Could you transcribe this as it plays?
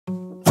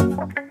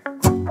Let's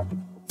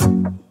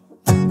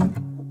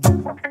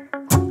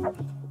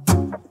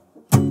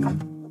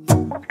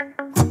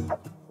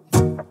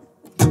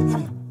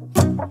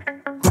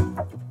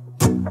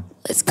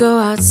go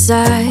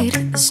outside,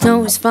 the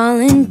snow is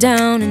falling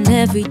down and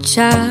every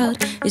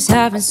child is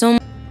having so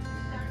much.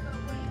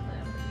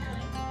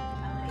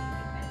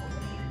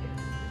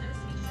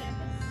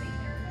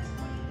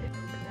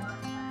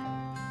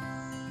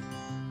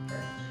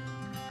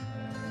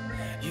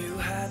 You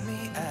had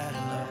me at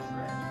hello,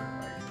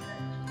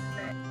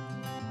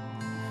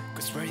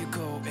 'cause where you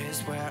go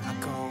is where I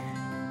go.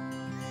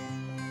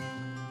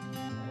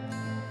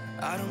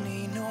 I don't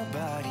need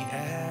nobody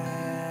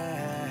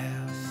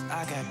else.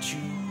 I got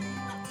you,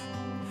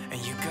 and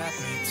you got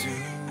me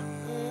too.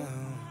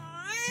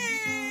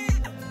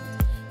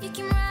 You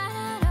can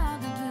ride all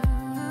the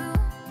blue.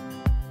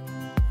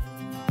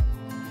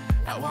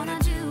 I wanna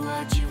do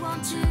what you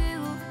want to.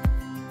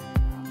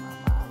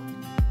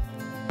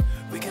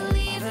 We can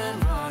leave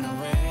and run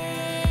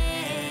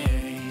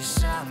away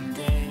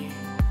someday,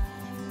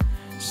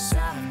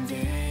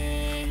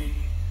 someday.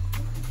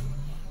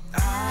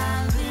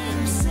 I've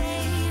been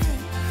saving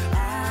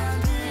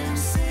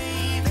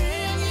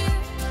you,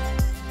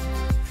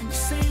 and you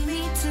save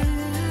me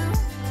too.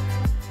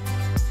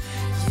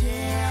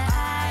 Yeah, I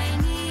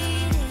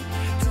need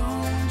it,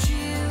 don't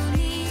you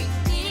need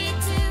me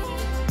too?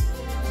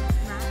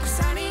 'Cause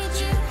I need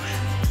you.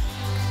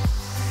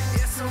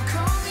 Yeah, so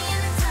call me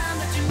anytime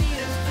that you need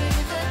a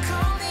favor.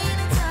 Call me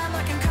anytime I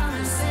can come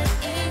and sit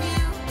in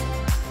you.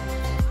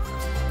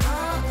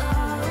 Oh,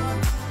 oh.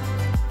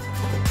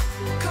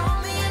 Call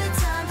me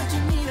anytime that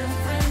you need a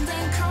friend,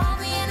 and call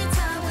me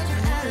anytime when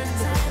you're at a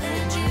tight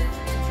end. You,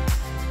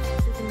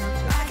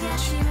 I got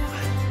you.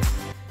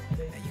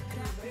 And you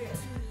got me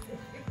too.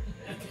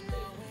 You can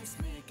always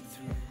make it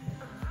through.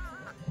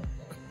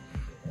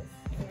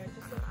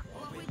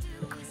 What we do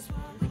is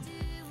what we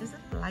do. Is it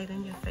light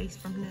in your face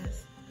from this?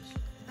 Is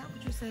that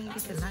what you're saying?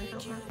 Get the light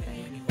on my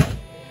face?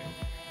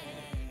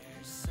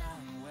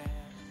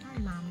 Hi,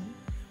 Mommy.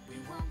 We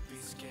won't be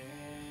scared.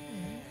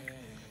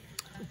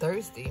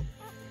 Thirsty.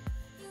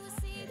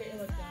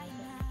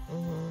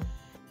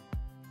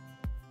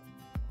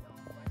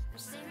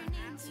 Staring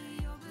into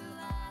your blue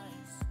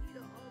eyes. You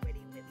done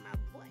already whipped my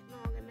butt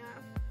long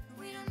enough.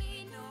 We don't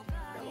need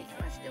nobody. Don't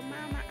thrust your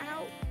mama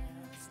out.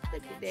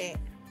 Look at that.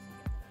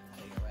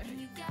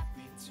 You got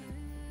me too.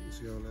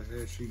 See all that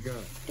hair she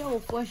got.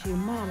 Don't fuss your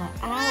mama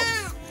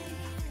out.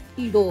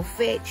 You little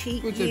fat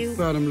cheek, Put you. that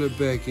bottom lip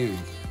back in.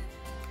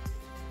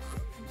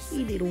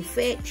 You little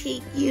fat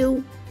cheek,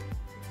 you.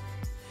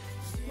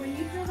 When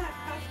you feel that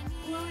cup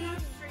blowing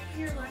up right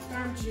here, like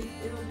it'll just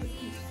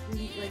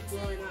keep like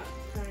blowing up,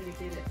 trying to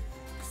get it.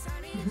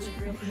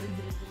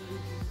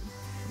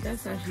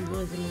 That's how she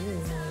was in the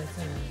room all the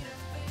time.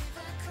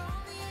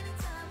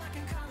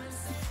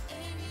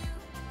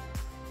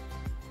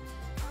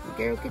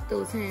 Girl, get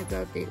those hands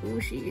out there.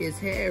 Ooh, she is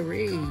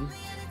hairy.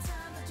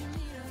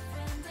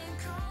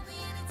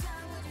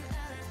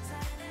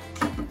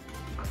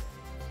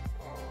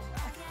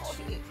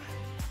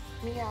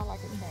 Meow like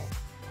a cat.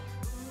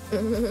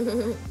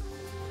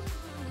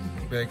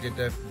 Better get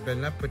that. Better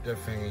not put that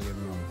finger in your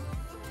mouth.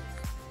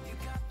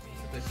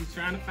 But she's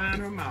trying to find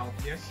her mouth.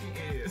 Yes, she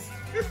is.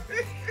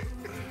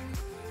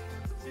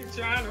 She's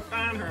trying to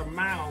find her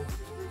mouth.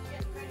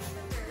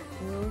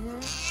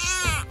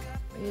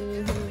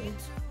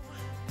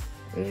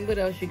 What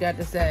else you got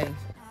to say?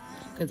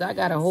 Because I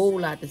got a whole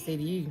lot to say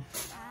to you.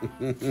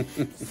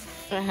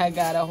 I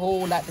got a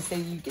whole lot to say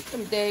to you. Get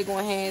them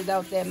daggone hands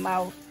out that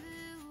mouth.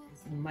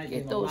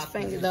 Get those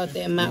fingers out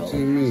that mouth. What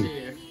you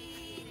mean?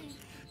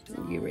 You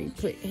get ready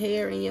to put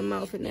hair in your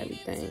mouth and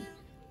everything.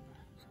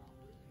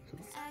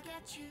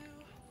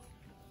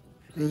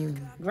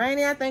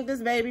 Granny, I think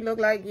this baby look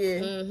like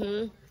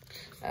you.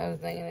 I was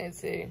thinking that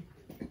too.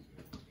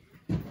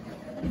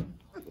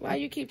 Why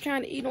you keep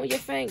trying to eat on your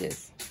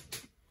fingers?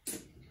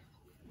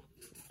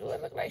 Do it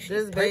look like she's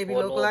This baby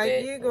look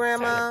like you,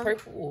 Grandma.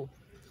 Purple.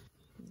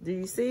 Do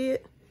you see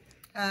it?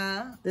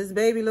 This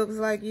baby looks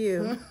like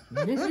you.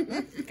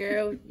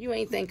 Girl, you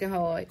ain't thinking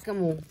hard.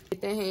 Come on.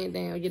 Get that hand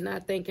down. You're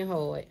not thinking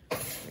hard.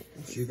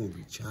 She gonna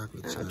be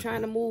chocolate. I'm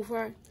trying to move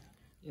her.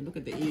 And look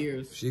at the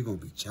ears. She gonna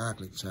be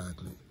chocolate.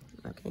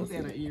 I can't Look see.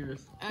 at her ears.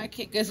 I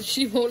can't, because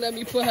she won't let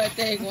me put her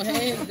thing on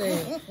hands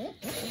down.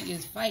 She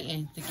is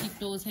fighting to keep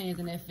those hands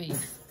in that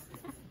face.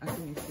 I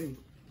can't see.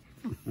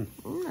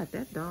 Not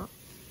that dark.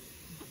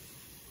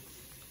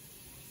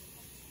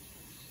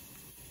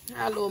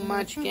 Hi, little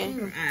munchkin.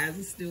 Her eyes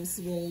are still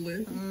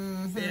swollen.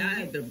 See, I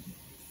had to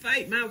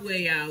fight my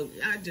way out.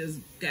 I just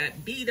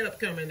got beat up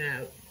coming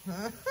out.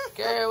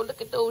 Girl,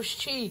 look at those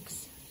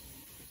cheeks.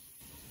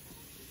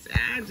 See,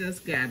 I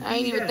just got beat I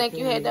ain't even up think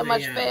you on had the that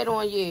much way fat out.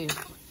 on you.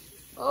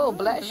 Oh,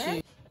 bless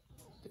you.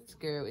 This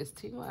girl is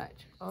too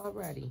much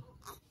already.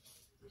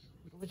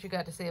 What you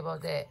got to say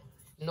about that?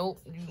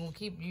 Nope, you gonna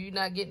keep, you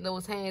not getting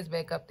those hands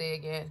back up there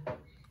again.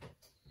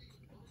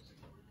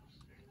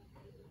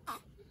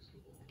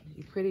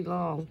 You pretty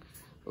long.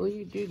 Oh,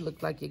 you do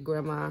look like your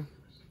grandma.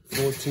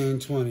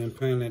 1420. I'm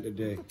paying that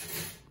today.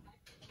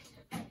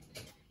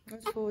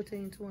 What's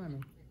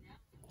 1420?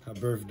 Her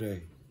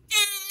birthday.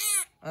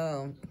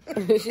 Oh.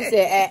 She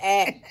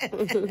said,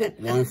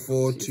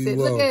 1420.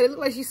 look at it. Look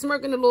like she's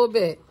smirking a little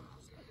bit.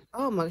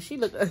 Oh my, she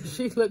look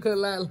a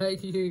lot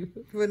like you.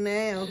 For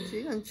now,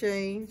 she done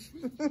change.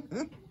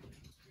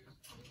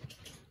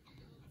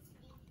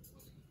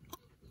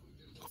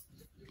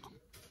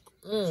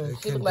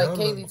 She look like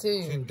Kaylee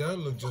too. Kendall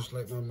looked just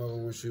like my mother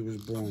when she was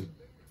born.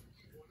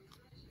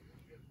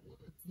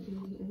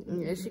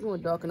 Yeah, she gonna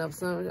darken up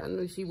some. I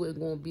knew she wasn't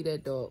gonna be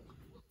that dark.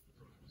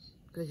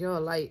 Cause y'all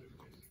light.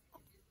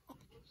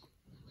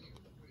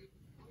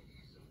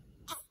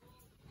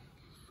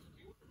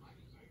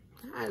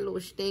 Hi,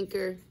 little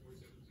stinker.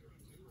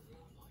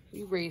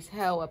 You raised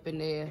hell up in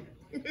there.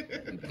 You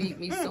beat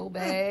me so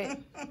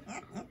bad.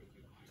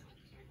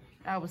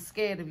 I was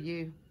scared of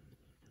you.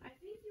 I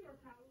think you were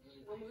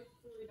probably almost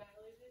fully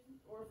dilated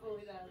or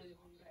fully dilated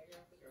when you got your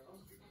epidural.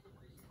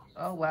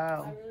 Oh,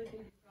 wow. I really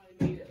think you probably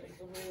made it like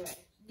the whole way.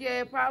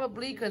 Yeah,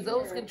 probably, because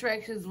those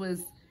contractions was...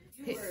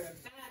 You were a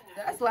bad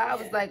That's why I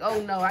was like,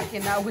 oh, no, I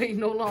cannot wait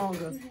no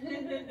longer.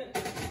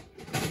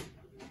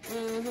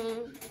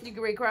 You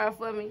can ready to cry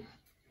for me?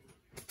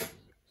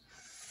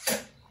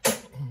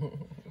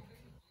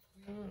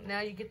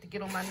 Now you get to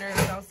get on my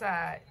nerves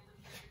outside.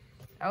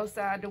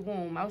 Outside the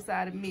womb,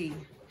 outside of me.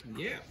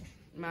 Yeah.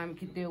 Mommy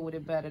can deal with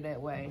it better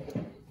that way.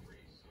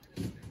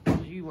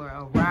 You were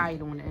a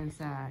ride on the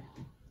inside.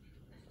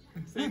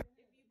 I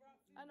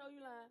know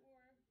you lying.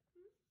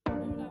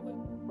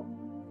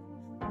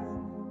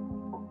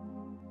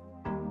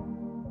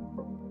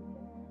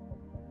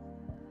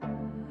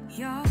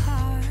 Your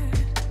heart,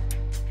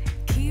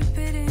 keep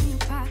it in your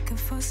pocket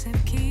for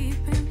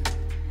safekeeping.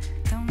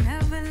 Don't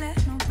ever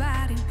let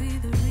nobody be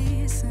the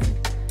reason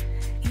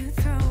you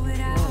throw it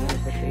out.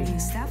 You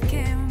stop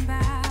caring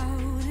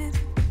about it.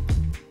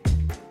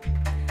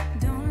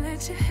 Don't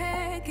let your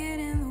head get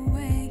in the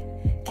way.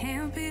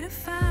 Can't be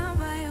defined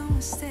by your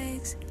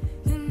mistakes.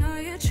 You know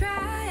you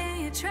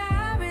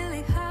try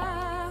really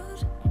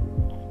hard,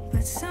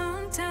 but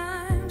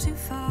sometimes you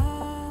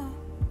fall.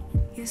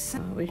 You're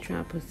Always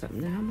trying to put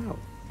something in her mouth.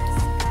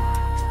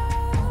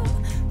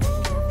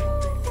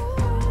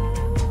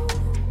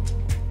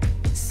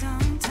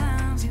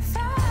 Sometimes you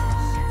fall.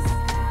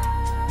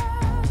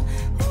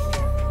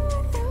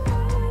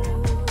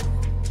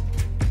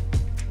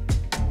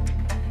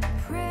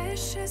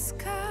 Precious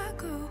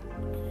cargo,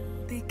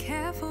 be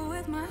careful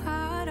with my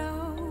heart.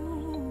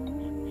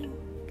 Oh,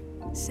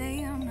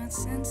 say I'm not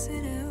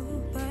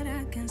sensitive, but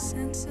I can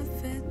sense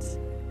if it's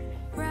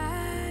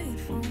right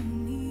for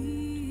me.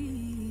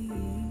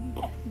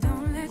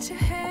 Don't let your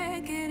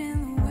head get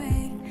in the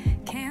way.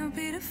 Can't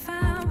be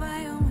defined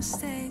by your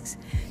mistakes.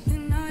 You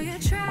know you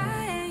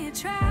try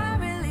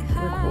really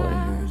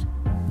hard,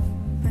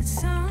 but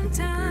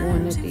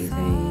sometimes you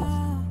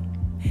fall.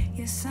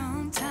 Yeah,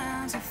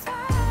 sometimes you fall.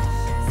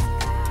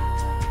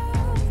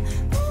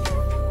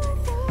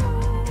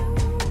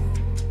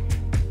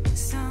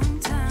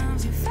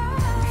 Sometimes you fall.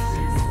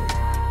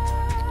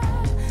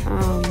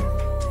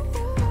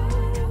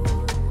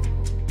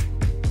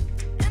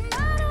 And I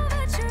know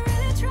that you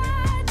really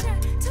tried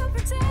to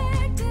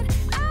protect it.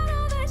 I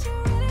know that you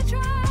really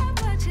tried,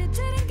 but you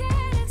didn't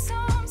get it.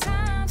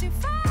 Sometimes you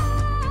fall.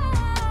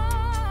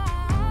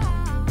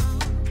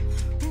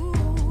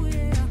 Ooh,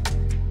 yeah.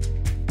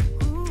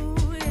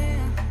 Ooh,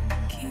 yeah.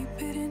 Keep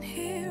it in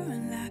here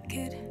and lock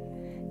it.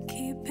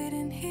 Keep it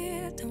in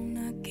here, don't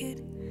knock it.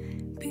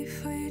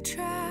 Before you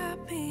try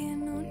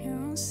being on your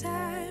own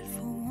side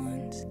for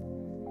once.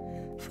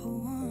 For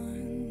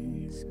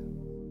once.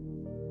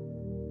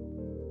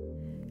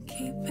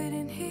 Keep it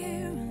in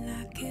here and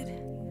lock it.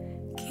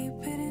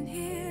 Keep it in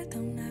here,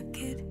 don't knock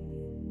it.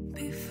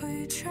 Before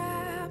you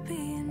try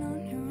being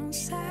on your own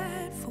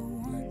side for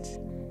once.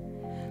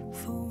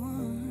 For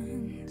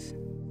once.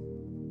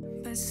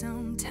 But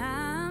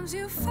sometimes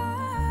you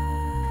fall.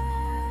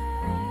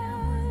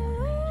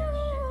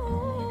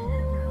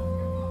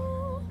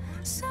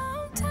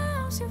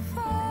 Sometimes you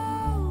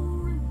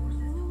fall.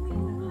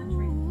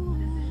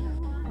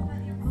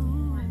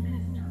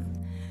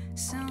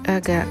 I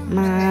got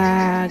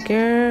my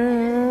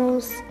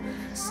girls.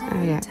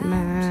 I got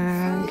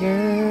my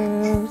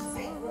girls.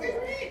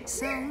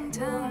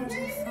 Sometimes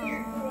you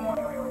fall.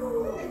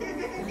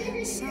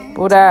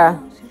 Buddha,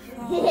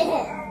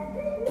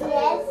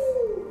 Yes,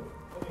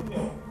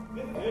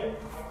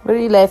 what are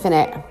you laughing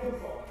at?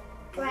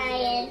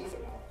 Bryant.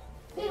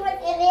 He was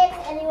in it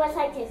and he was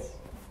like this.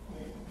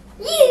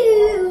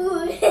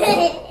 You!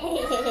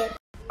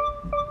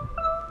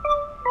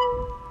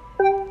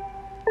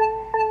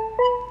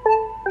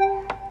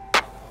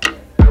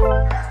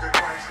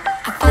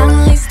 I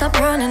finally stopped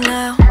running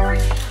now.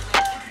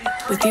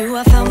 With you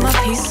I found my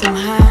peace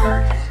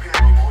somehow.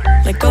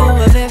 Let go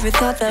of every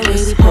thought that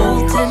was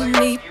holding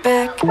me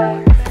back.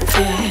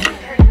 Yeah,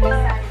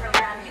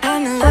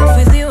 I'm in love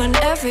with you in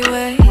every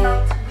way.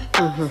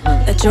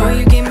 The joy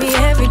you give me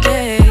every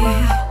day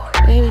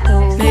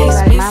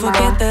makes me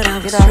forget that I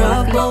was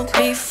troubled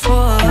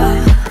before.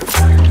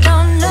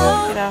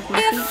 off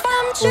my feet. If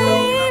I'm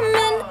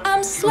dreaming,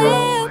 I'm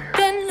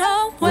slipping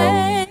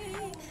away.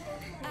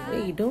 What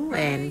are you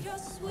doing?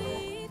 What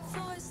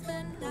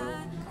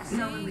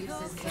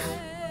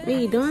are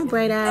you doing,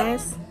 bright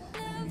eyes?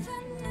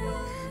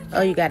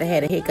 Oh, you gotta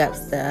have the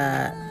hiccups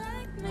to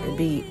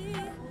be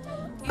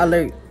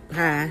alert,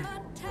 huh?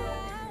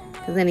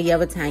 Because any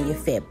other time your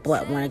fat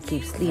butt wanna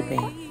keep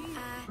sleeping.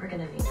 We're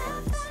gonna need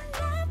guns.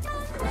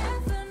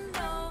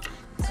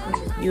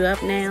 You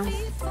up now?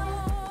 Hey,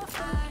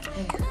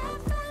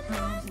 my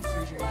mom's in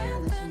surgery. I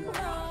had this in the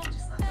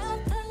just let us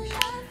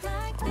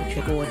You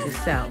trigger with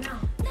yourself.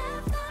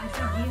 I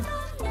found you.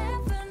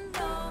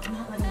 I'm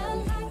not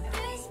letting you leave me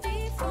without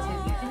me. So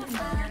if you can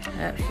come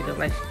here, She look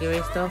like she get ready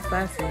to start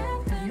fussing.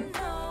 have you?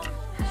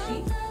 Has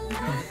she?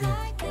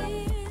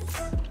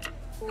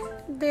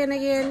 Then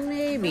again,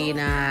 maybe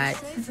not.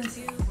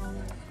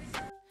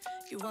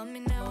 You want me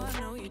now, I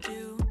know you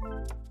do.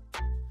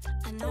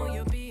 I know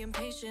you're being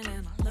patient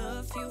and I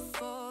love you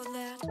for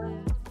that.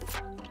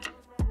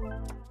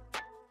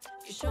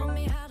 You show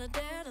me how to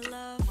dare to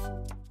love.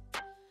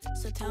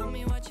 So tell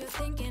me what you're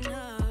thinking.